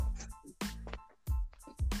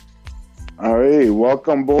All right,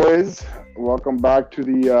 welcome, boys. Welcome back to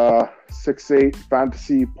the 6-8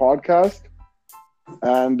 Fantasy Podcast.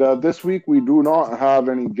 And this week we do not have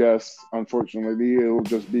any guests, unfortunately. It will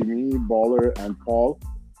just be me, Baller, and Paul.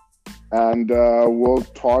 And we'll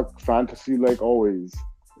talk fantasy like always.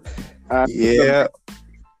 And Yeah,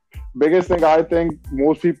 the biggest thing I think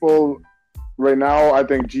most people right now, I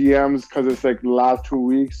think GMs, because it's like the last 2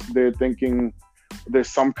 weeks, they're thinking there's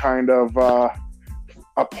some kind of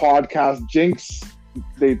a podcast jinx,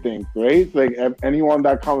 they think, right? Like anyone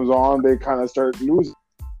that comes on, they kind of start losing.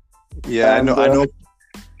 yeah, And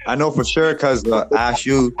I know for sure because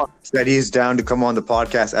Ashu said he's down to come on the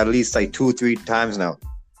podcast at least like 2-3 times now,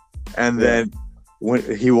 and Yeah. then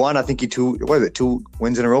when he won, I think he two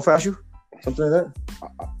wins in a row for Ashu, something like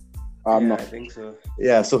that. I'm Yeah, not. I think so.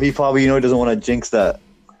 Yeah, so he probably doesn't want to jinx that.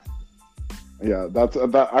 Yeah, that's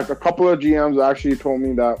that. A couple of GMs actually told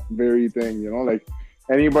me that very thing. Like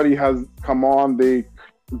anybody has come on, they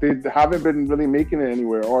haven't been really making it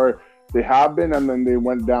anywhere, or they have been and then they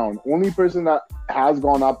went down. Only person that has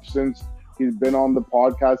gone up since he's been on the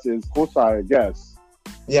podcast is Kosai, I guess.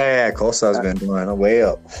 Yeah, Kosa's been doing way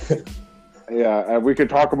up. Yeah, and we could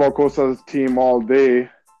talk about Kosai's team all day.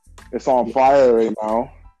 It's on fire right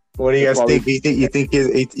now. What do you guys Probably- think?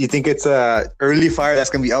 You think it's a early fire that's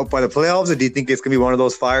gonna be out by the playoffs, or do you think it's gonna be one of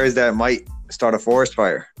those fires that might start a forest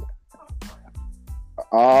fire?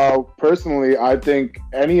 Personally, I think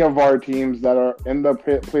any of our teams that are in the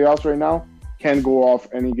playoffs right now can go off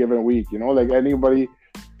any given week. Like anybody,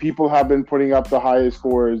 people have been putting up the highest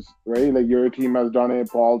scores, right? Like your team has done it,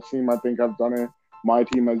 Paul's team, I think, have done it. My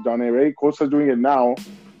team has done it, right? Costa's doing it now,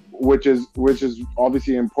 which is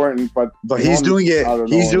obviously important. But He's doing it. I don't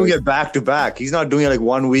He's know, doing like- it back to back. He's not doing it like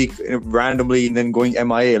 1 week randomly and then going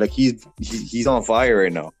MIA. Like he's on fire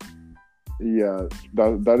right now. Yeah,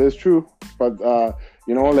 that is true. But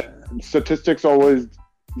like statistics always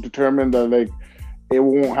determine that like it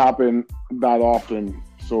won't happen that often.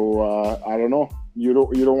 So I don't know. You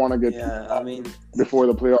don't want to get Yeah, I mean, before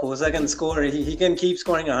the playoffs. Kosa can score. He can keep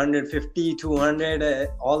scoring 150, 200.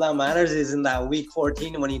 All that matters is in that week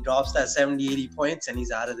 14 when he drops that 70, 80 points and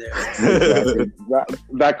he's out of there. Exactly.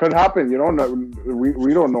 that could happen. We don't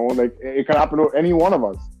know. Like it could happen to any one of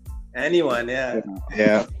us. Anyone, yeah.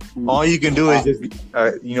 Yeah. All you can do is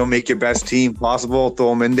just make your best team possible, throw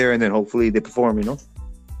them in there, and then hopefully they perform. Pretty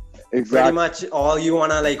Exactly. much all you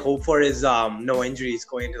want to hope for is no injuries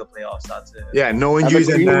going into the playoffs. That's it. Yeah, no injuries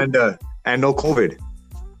and no COVID.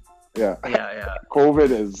 Yeah. Yeah. COVID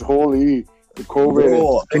is holy. COVID.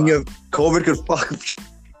 Oh, COVID could fuck.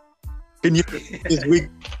 Can you this week?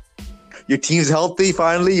 Your team's healthy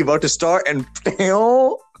finally. You're about to start, and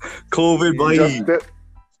COVID, buddy.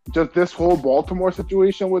 Just this whole Baltimore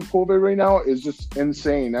situation with COVID right now is just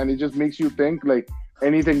insane, and it just makes you think like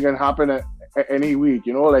anything can happen at any week.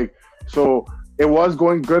 So it was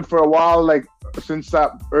going good for a while, like since that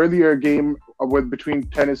earlier game between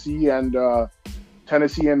Tennessee and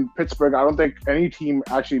Pittsburgh. I don't think any team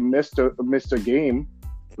actually missed a game,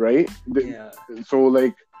 right? Yeah. So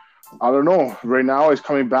like I don't know. Right now it's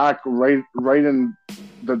coming back right in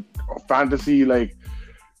the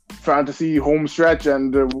fantasy home stretch,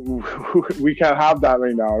 and we can't have that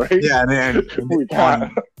right now, right? Yeah, man. We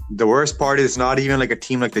can't. The worst part is not even like a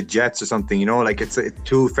team like the Jets or something. Like it's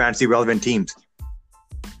two fantasy relevant teams.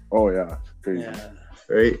 Oh yeah, crazy. Yeah.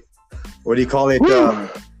 Right? What do you call it?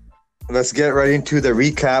 Let's get right into the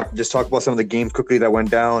recap. Just talk about some of the games quickly that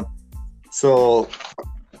went down. So,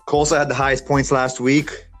 Colsa had the highest points last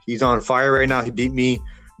week. He's on fire right now. He beat me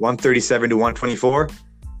 137 to 124.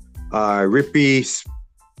 Rippy,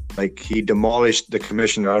 he demolished the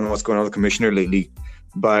commissioner. I don't know what's going on with the commissioner lately.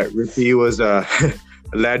 But Rippy was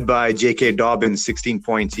led by J.K. Dobbins, 16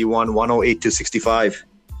 points. He won 108 to 65.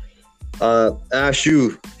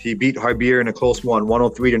 Ashu, he beat Harbier in a close one,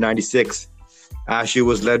 103 to 96. Ashu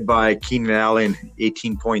was led by Keenan Allen,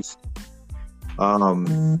 18 points.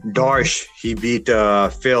 Darsh, he beat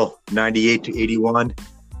Phil, 98 to 81.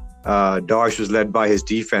 Darsh was led by his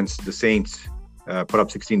defense, the Saints, put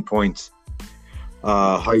up 16 points.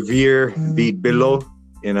 Javier beat Billo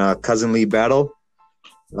in a cousinly battle.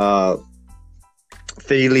 Adam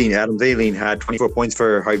Thaleen had 24 points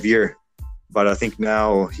for Javier, but I think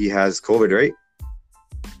now he has COVID, right?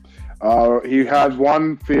 He has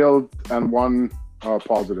one failed and one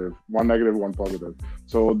positive, one negative, one positive.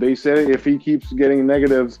 So they say if he keeps getting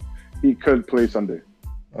negatives, he could play Sunday.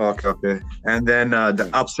 Okay. And then the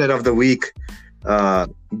upset of the week,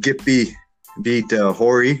 Gippy beat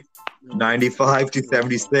Hori 95 to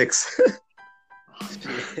 76.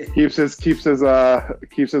 keeps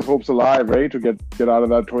his hopes alive, right? To get out of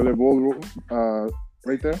that toilet bowl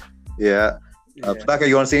right there. Yeah. Yeah. Pataka,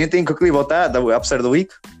 you want to say anything quickly about that? The upset of the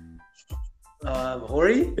week?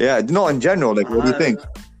 Hori? Yeah. No, in general, like, what do you think?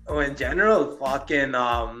 In general, fucking,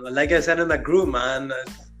 like I said in the group, man,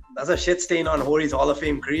 that's a shit stain on Hori's Hall of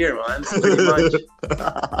Fame career, man. Pretty much.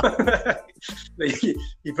 Like, he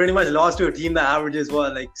pretty much lost to a team that averages,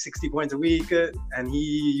 60 points a week. And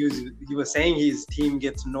he was saying his team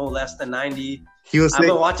gets no less than 90. I've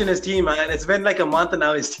been watching his team, man. It's been like a month and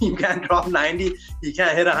now his team can't drop 90. He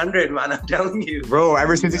can't hit 100, man. I'm telling you. Bro,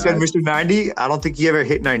 ever since he said Mr. 90, I don't think he ever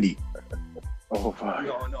hit 90. Oh, fuck.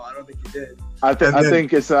 No, I don't think he did. I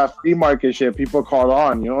think it's a free market shit. People caught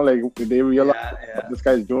on, like they realize what this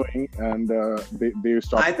guy's doing, and they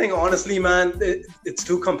stop. I think honestly, man, it's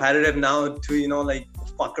too competitive now to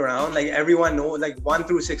fuck around. Like everyone knows, 1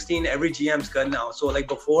 through 16, every GM's good now. So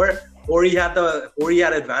before, Hori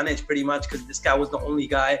had advantage pretty much because this guy was the only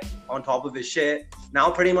guy on top of his shit.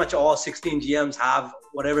 Now pretty much all 16 GMs have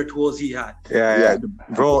whatever tools he had. Yeah.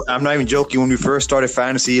 Bro, I'm not even joking. When we first started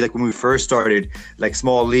fantasy, when we first started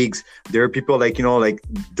small leagues, there were people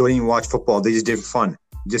don't even watch football. They just did it for fun,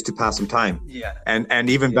 just to pass some time. Yeah. And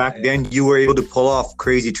even back then, you were able to pull off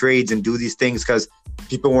crazy trades and do these things because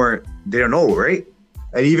people they don't know, right?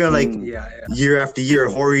 And even year after year,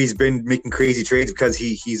 Hori's been making crazy trades because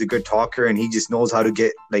he's a good talker and he just knows how to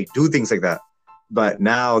get do things like that. But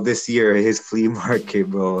now this year, his flea market,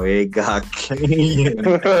 bro, it got clean.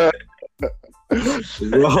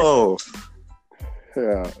 Bro.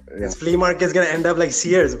 Yeah. His flea market is gonna end up like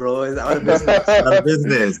Sears, bro. It's out of business. Out of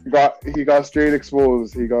business. He got straight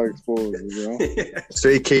exposed. Straight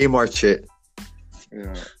Kmart shit.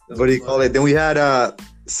 Yeah. What do you call it? Then we had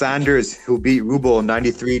Sanders, who beat Rubo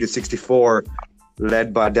 93-64,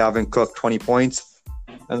 led by Dalvin Cook, 20 points.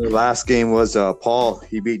 And the last game was Paul.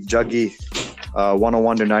 He beat Juggy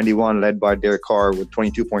 101-91, led by Derek Carr with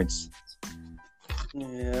 22 points.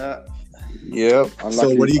 Yeah. Yep.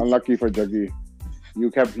 Unlucky for Juggy. You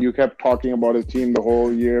kept talking about his team the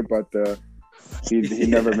whole year, but he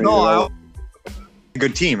never made it out. A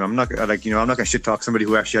good team. I'm not I'm not gonna shit talk somebody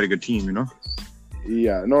who actually had a good team,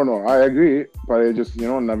 Yeah, no, I agree, but it just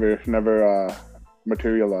never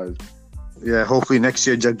materialized. Yeah, hopefully next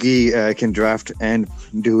year Jaggi can draft and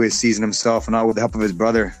do his season himself, and not with the help of his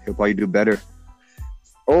brother. He'll probably do better.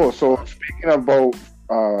 Oh, so speaking about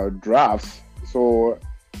drafts, so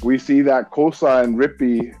we see that Kosa and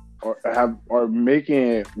Rippy are making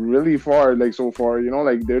it really far. So far,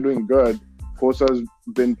 they're doing good. Kosa's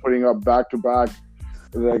been putting up back to back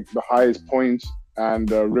the highest points, and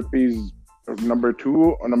Rippy's number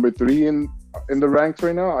 2 or number 3 in the ranks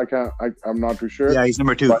right now. I'm not too sure. Yeah, he's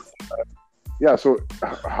number 2. But, so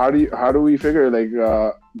how do we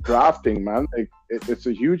figure drafting, man? It's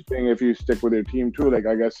a huge thing if you stick with your team too.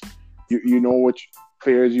 I guess you know which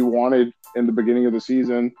players you wanted in the beginning of the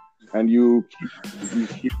season, and you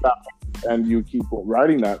keep that and you keep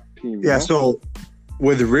riding that team. Yeah. So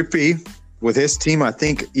with Rippy, with his team, I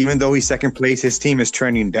think even though he's second place, his team is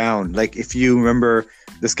trending down. If you remember,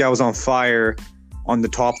 this guy was on fire on the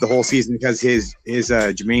top the whole season because his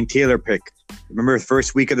Jermaine Taylor pick. Remember the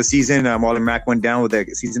first week of the season, Marlon Mack went down with a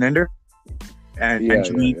season ender, and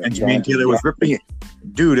Jermaine Taylor was ripping it.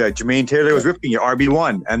 Dude, Jermaine Taylor was ripping it,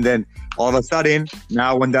 RB1, and then all of a sudden,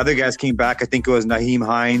 now when the other guys came back, I think it was Naheem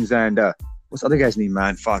Hines and what's the other guy's name,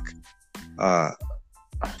 man? Fuck.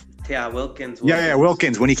 Wilkins. Yeah,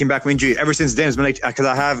 Wilkins. When he came back from injury, ever since then, it's been because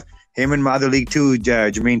I have him in my other league too,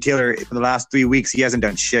 Jermaine Taylor. For the last 3 weeks, he hasn't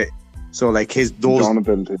done shit. So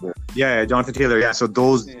Jonathan Taylor. Yeah, Jonathan Taylor. Yeah, so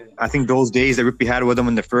I think those days that Rippy had with him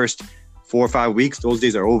in the first 4 or 5 weeks, those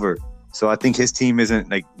days are over. So I think his team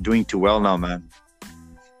isn't doing too well now, man.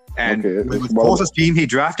 And with Cole's team, he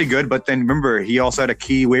drafted good, but then remember, he also had a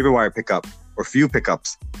key waiver wire pickup or few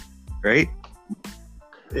pickups, right?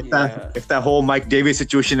 If that whole Mike Davis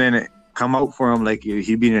situation didn't come out for him,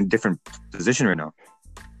 he'd be in a different position right now.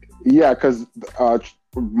 Yeah, because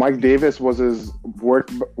Mike Davis was his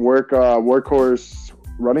workhorse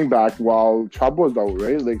running back while Chubb was out,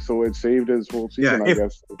 right? So it saved his whole season, I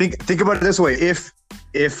guess. Think about it this way: if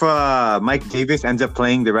Mike Davis ends up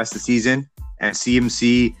playing the rest of the season and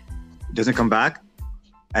CMC doesn't come back,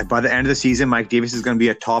 and by the end of the season, Mike Davis is going to be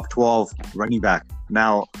a top 12 running back.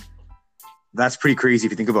 Now, that's pretty crazy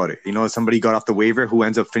if you think about it. Somebody got off the waiver who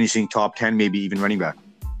ends up finishing top 10, maybe even running back.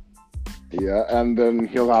 Yeah, and then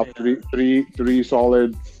he'll have three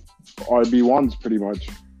solid RB1s pretty much.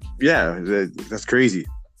 Yeah, that's crazy.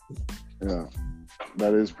 Yeah,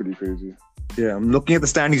 that is pretty crazy. Yeah, I'm looking at the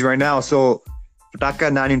standings right now. So,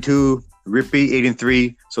 Pataka 9-2, Rippy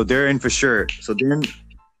 8-3. So they're in for sure. So then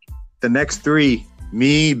the next 3,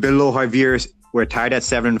 me, Billo, Javier, we're tied at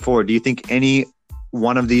 7-4. Do you think any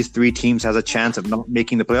one of these three teams has a chance of not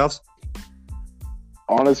making the playoffs?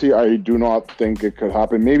 Honestly, I do not think it could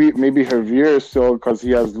happen. Maybe Javier is still, because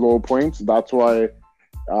he has low points. That's why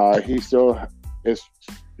he still is,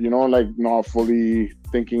 like not fully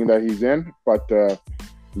thinking that he's in. But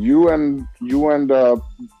you and Paul,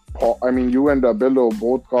 you and Billo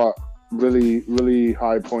both got really, really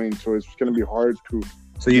high points, so it's going to be hard to.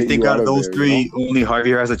 So you think out of those three, only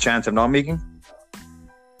Javier has a chance of not making?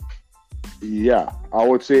 Yeah, I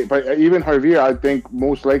would say, but even Javier, I think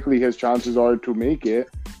most likely his chances are to make it.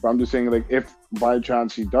 But I'm just saying, like, if by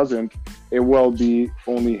chance he doesn't, it will be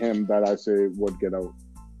only him that I say would get out.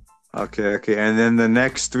 Okay. And then the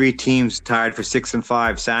next three teams tied for 6 and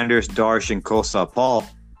 5: Sanders, Darsh, and Kosa. Paul,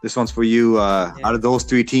 this one's for you. Out of those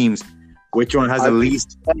three teams, which one has the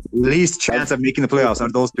least chance of making the playoffs out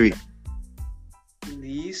of those three?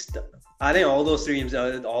 Least, I think all those three teams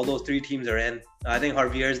are in. I think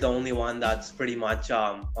Javier is the only one that's pretty much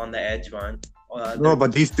on the edge, man. No,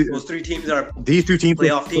 but those three teams are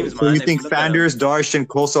playoff teams, man. So you think Sanders, Darsh, and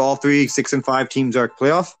Kosa, all three 6 and 5 teams are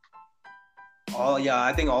playoff? Oh yeah,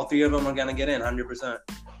 I think all three of them are gonna get in 100%.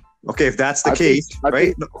 Okay, if that's the case,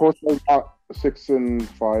 right? Kosa's not 6 and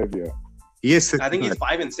 5 yet. He is. I think he's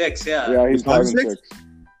 5 and 6. Yeah. Yeah, he's 5 and 6.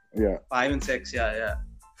 Yeah. 5 and 6. Yeah.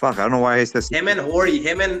 Fuck, I don't know why he says him and Hori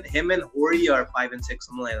are 5 and 6,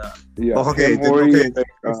 something like that. Yeah. Oh, okay.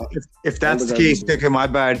 If that's the case, okay, my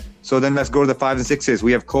bad. So then let's go to the 5 and 6s.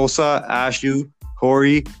 We have Kosa, Ashu,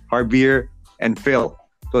 Hori, Harbier, and Phil.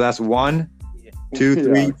 So that's 1, 2,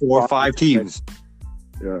 3, 4, 5 teams.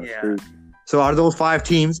 Yeah. So out of those 5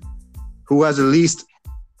 teams, who has the least,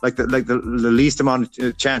 the least amount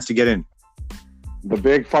of chance to get in? The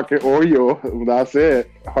big fucking Oreo, that's it.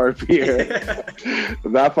 Harpier.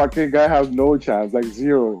 That fucking guy has no chance, like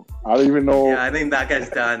zero. I don't even know. Yeah, I think that guy's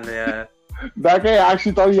done, yeah. That guy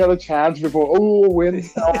actually thought he had a chance before. Oh, win.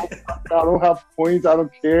 I don't have points. I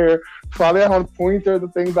don't care. Probably have points are the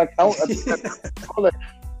things that count.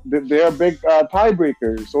 They're big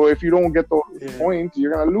tiebreakers. So if you don't get those points,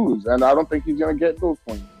 you're going to lose. And I don't think he's going to get those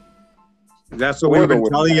points. That's what we've been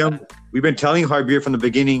telling him. We've been telling Harbier from the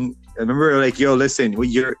beginning. Remember, like, yo, listen,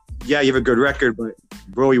 you have a good record, but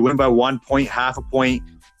bro, you win by 1 point, half a point.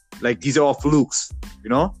 Like, these are all flukes, you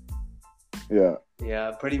know? Yeah.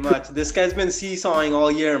 Yeah, pretty much. This guy's been seesawing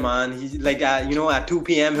all year, man. He's like, at 2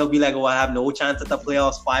 p.m., he'll be like, oh, I have no chance at the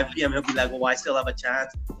playoffs. 5 p.m., he'll be like, oh, I still have a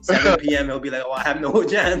chance. 7 p.m., he'll be like, oh, I have no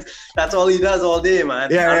chance. That's all he does all day, man.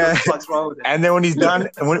 Yeah. I don't know what the fuck's wrong with him. And then when he's done,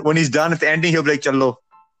 when he's done at the ending, he'll be like, chalo.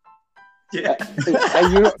 Yeah.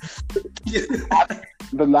 And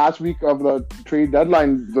the last week of the trade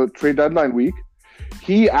deadline week,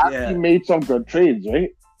 he actually made some good trades, right?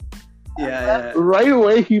 Yeah. Right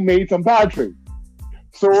away, he made some bad trades.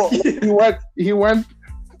 So he went.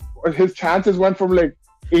 His chances went from like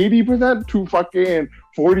 80% to fucking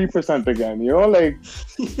 40% again. You know, like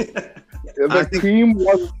the team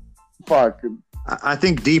was fuck. I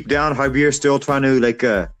think deep down, Javier's still trying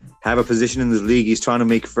to have a position in this league. He's trying to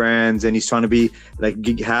make friends, and he's trying to be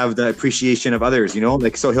have the appreciation of others. You know,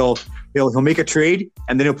 so he'll make a trade,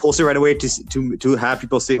 and then he'll post it right away to have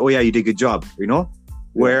people say, "Oh yeah, you did a good job." You know,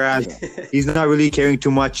 whereas he's not really caring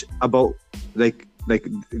too much about like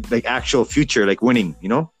actual future, like winning. You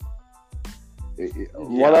know.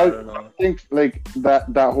 What I think, like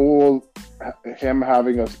that whole him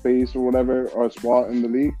having a space or whatever, or a spot in the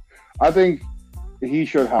league, I think he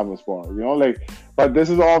should have a spot, you know, but this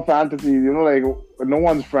is all fantasy, you know, no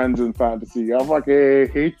one's friends in fantasy. I fucking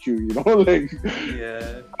hate you, you know,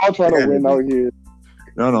 I'll try to win out here.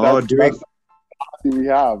 No, that's we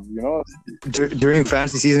have, you know. During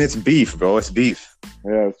fantasy season, it's beef, bro. It's beef.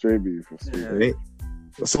 Yeah, straight beef. Right?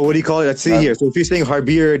 So what do you call it? Let's see here. So if you're saying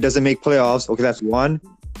Harbier doesn't make playoffs, okay, that's 1,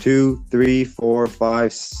 2, 3, 4,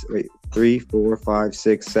 5,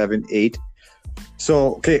 6, 7, 8.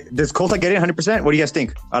 So, okay, does Kosa get it 100%? What do you guys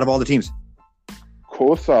think out of all the teams?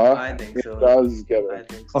 Kosa, I think so. Does get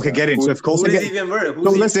it. So. Okay, get in. So if Kosa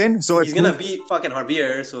gets in, so he's gonna beat fucking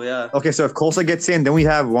Harbier. So yeah. Okay, so if Kosa gets in, then we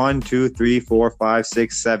have 1, 2, 3, 4, 5,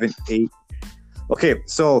 6, 7, 8. Okay,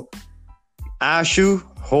 so Ashu,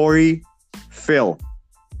 Hori, Phil,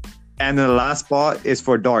 and then the last spot is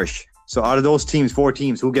for Darsh. So out of those teams, 4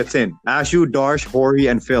 teams, who gets in? Ashu, Darsh, Hori,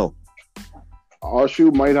 and Phil.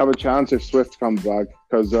 Ashu might have a chance if Swift comes back,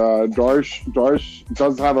 because Darsh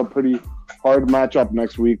does have a pretty hard matchup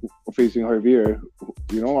next week facing Javier.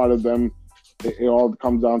 You know, out of them, it all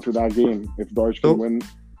comes down to that game. If Darsh can win.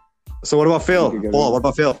 So what about Phil? Paul, what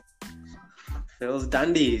about Phil? Phil's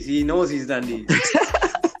Dundies. He knows he's Dundies.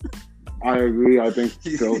 I agree. I think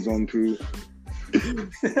Phil's on too.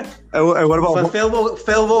 And what about But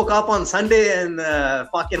Phil woke up on Sunday and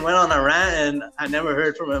fucking went on a rant, and I never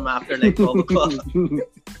heard from him after like 12 o'clock.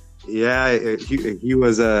 Yeah, he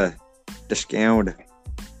was discount.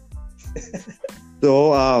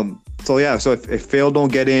 So if Phil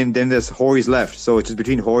don't get in, then there's Hori's left. So it's just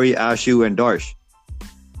between Hori, Ashu, and Darsh.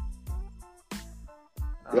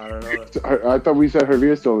 I don't know. I thought we said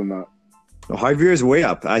Javier still in that. No, Javier is way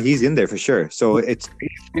up. He's in there for sure. So it's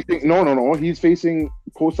No. He's facing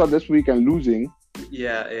Costa this week and losing.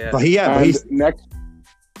 Yeah. but he's next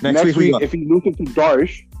week. week if he loses to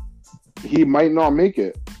Darsh, he might not make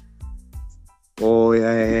it. Oh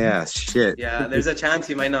yeah. Shit. Yeah, there's a chance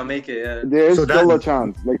he might not make it. Yeah. There's still a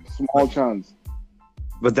chance, like small chance.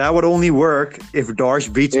 But that would only work if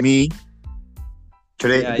Darsh beats me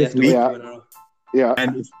today. Yeah, this week. Yeah.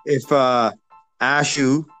 And if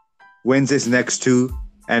Ashu wins his next two,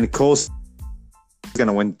 and Costa is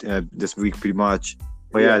gonna win this week pretty much.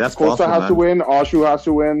 But yeah, that's Costa possible, has man. to win, Ashu has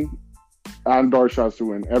to win, and Darsh has to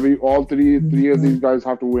win. All three of these guys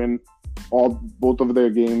have to win both of their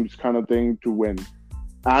games, kind of thing, to win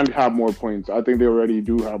and have more points. I think they already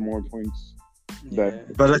do have more points.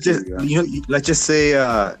 But let's just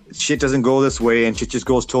say shit doesn't go this way, and shit just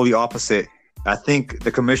goes totally opposite. I think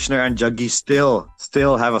the commissioner and Juggy still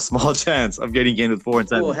have a small chance of getting in with 4 and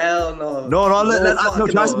 7. Oh hell no! No,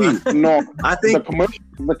 trust me. No, I think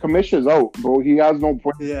the commissioner's out, bro. He has no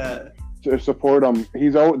point to support him.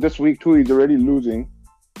 He's out this week too. He's already losing.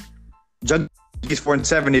 Juggy's 4 and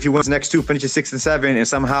 7. If he wins the next two, finishes 6 and 7, and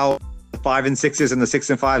somehow the 5 and 6s and the 6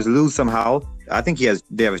 and 5s lose somehow, I think they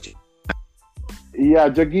have a chance. Yeah,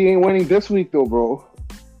 Juggy ain't winning this week though, bro.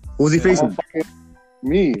 Who's he facing?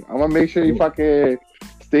 Me. I'm gonna make sure he fucking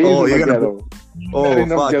stays Oh, in you're the gonna- ghetto. Oh, Letting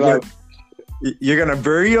him fuck. get out. You're going to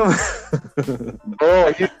bury him?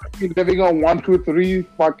 Bro, he's living on 1, 2, 3,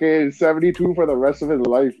 fucking 72 for the rest of his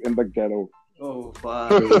life in the ghetto. Oh fuck!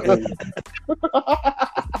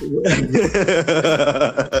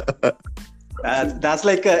 That's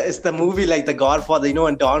like it's the movie like The Godfather, you know,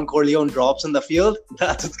 when Don Corleone drops in the field.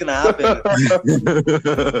 That's what's gonna happen.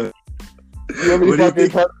 You ever What do you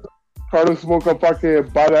fucking try to smoke a fucking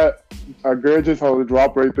butt at a Gurge's house,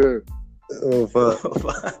 drop right there. Oh, fuck.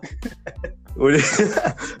 What do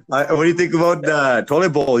you think about the toilet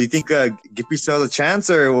bowl? You think Gippy still has a chance,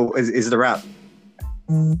 or is it a wrap?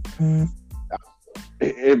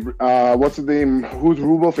 What's the name? Who's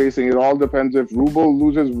Rubel facing? It all depends. If Rubel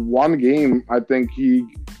loses one game, I think he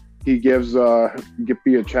gives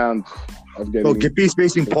Gippy a chance of getting. So Gippy's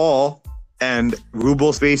facing Paul, and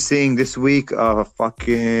Rubel's facing this week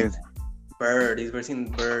fucking Bird. He's versing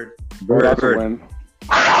Bird. That's a win.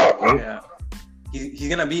 Yeah. He's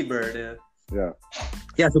gonna beat Bird. Yeah.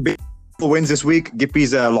 Yeah. So Bill wins this week.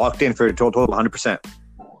 Gippy's locked in for a total of 100%.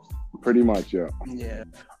 Pretty much, yeah. Yeah.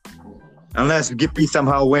 Unless Gippy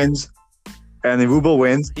somehow wins, and then Rubel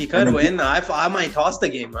wins. He could win. I might toss the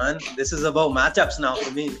game, man. This is about matchups now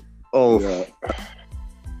for me. Oh. Yeah.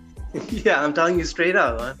 Yeah, I'm telling you straight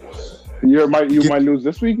up, man. You might lose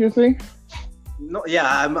this week, you think? No, yeah,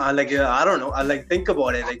 I like I don't know. I like think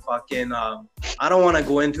about it, like fucking. I don't want to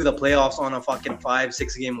go into the playoffs on a fucking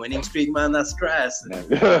 5-6 game winning streak, man. That's stress.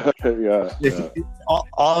 Yeah. All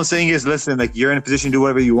I'm saying is, listen, like you're in a position to do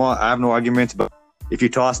whatever you want. I have no arguments, but if you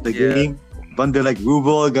toss the game, Bunda like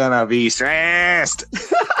Rubel gonna be stressed.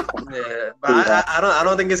 Yeah, but I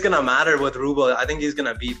don't think it's gonna matter with Rubel. I think he's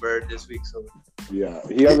gonna beat Bird this week. So Yeah,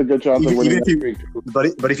 he has a good chance of winning this week.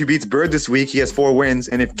 But if he beats Bird this week, he has 4 wins,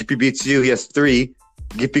 and if Gippy beats you, he has 3.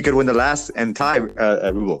 Gippy could win the last and tie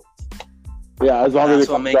Rubel. Yeah, as long as that's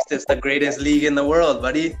what makes this the greatest league in the world,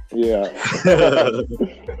 buddy. Yeah.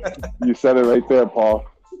 You said it right there, Paul.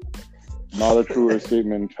 Not a truer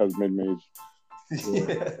statement has been made.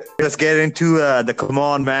 Yeah. Let's get into the Come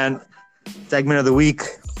On Man segment of the week.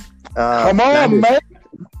 Come on, man.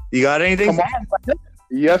 You got anything? Come on, man.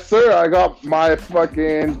 Yes, sir. I got my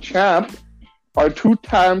fucking champ, our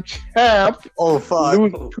 2-time champ, Oh, fuck.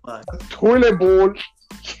 toilet bowl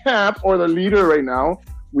champ, or the leader right now.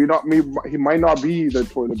 He might not be the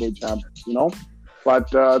toilet bowl champ, you know.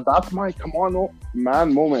 But that's my come on,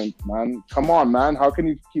 man moment, man. Come on, man. How can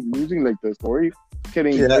you keep losing like this, Corey?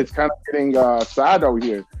 Kidding. Yeah. It's kind of getting sad out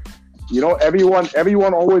here. You know,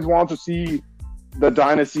 everyone always wants to see the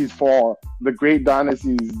dynasties fall, the great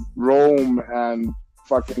dynasties, Rome and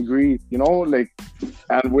fucking Greece, you know, like,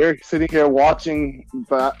 and we're sitting here watching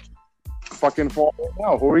that fucking fall right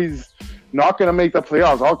now. Hori's not gonna make the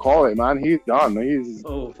playoffs. I'll call it, man. He's done. He's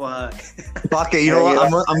fuck. Fuck it. You know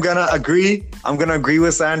what? I'm gonna agree. I'm gonna agree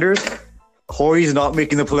with Sanders. Hori's not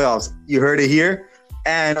making the playoffs. You heard it here.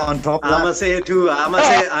 And on top of I'm gonna that, say it too. I'm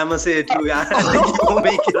gonna say it too. I don't think you won't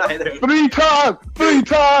make it either. Three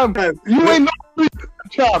times. You ain't no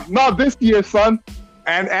champ. Not this year, son.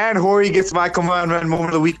 and Hori gets my command man moment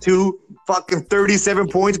of the week too. Fucking 37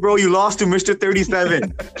 points, bro. You lost to Mr.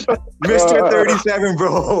 37. Mr. 37,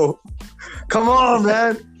 bro. Come on,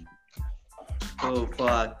 man. Oh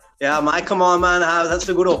fuck. Yeah, my come on man has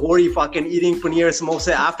to go to Hori fucking eating paneer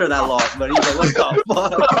samosa after that loss, but he's like, what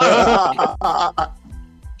the fuck?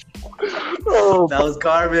 Oh, That was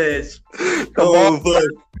garbage. Oh, fuck.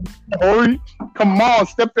 Hori, come on,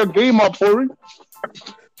 step your game up, Hori.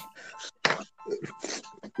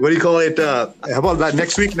 What do you call it? How about that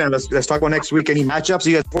next week, man? Let's talk about next week. Any matchups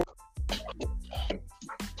you guys?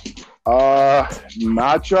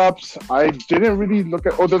 Matchups. I didn't really look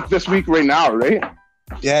at. Oh, this week right now, right?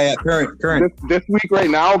 Yeah, current. This week right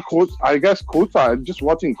now, I guess Kosa. I'm just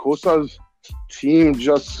watching Kosa's team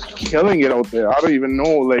just killing it out there. I don't even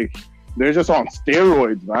know. Like, they're just on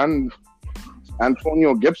steroids, man.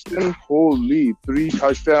 Antonio Gibson, holy 3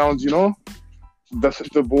 touchdowns. You know,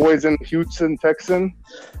 the boys in Houston, Texan.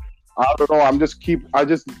 I don't know. I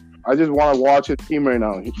just want to watch his team right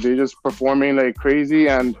now. They're just performing like crazy,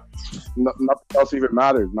 and nothing else even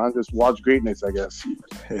matters, man. Just watch greatness, I guess.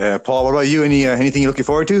 Yeah, Paul. What about you? Anything you're looking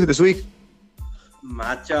forward to this week?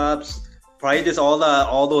 Matchups. Probably just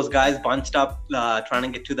all those guys bunched up trying to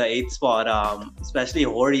get to the 8th spot. Especially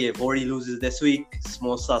Hori. If Hori loses this week,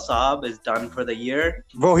 Samosa Saab is done for the year.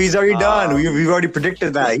 Bro, he's already done. We've already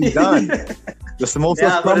predicted that. He's done. The samosa.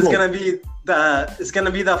 Yeah, but it's gonna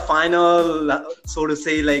be the final, so to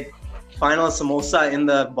say, like final samosa in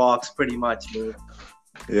the box, pretty much, dude.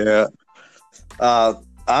 Yeah.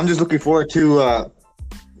 I'm just looking forward to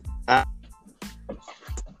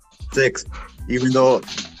 6, even though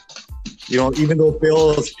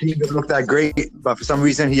Bill's team doesn't look that great, but for some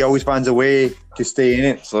reason he always finds a way to stay in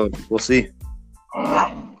it. So we'll see.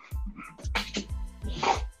 Yeah,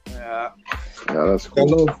 that's cool.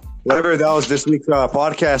 Hello. Whatever, that was this week's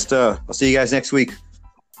podcast. I'll see you guys next week.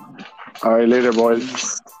 All right, later,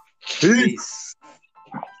 boys. Peace.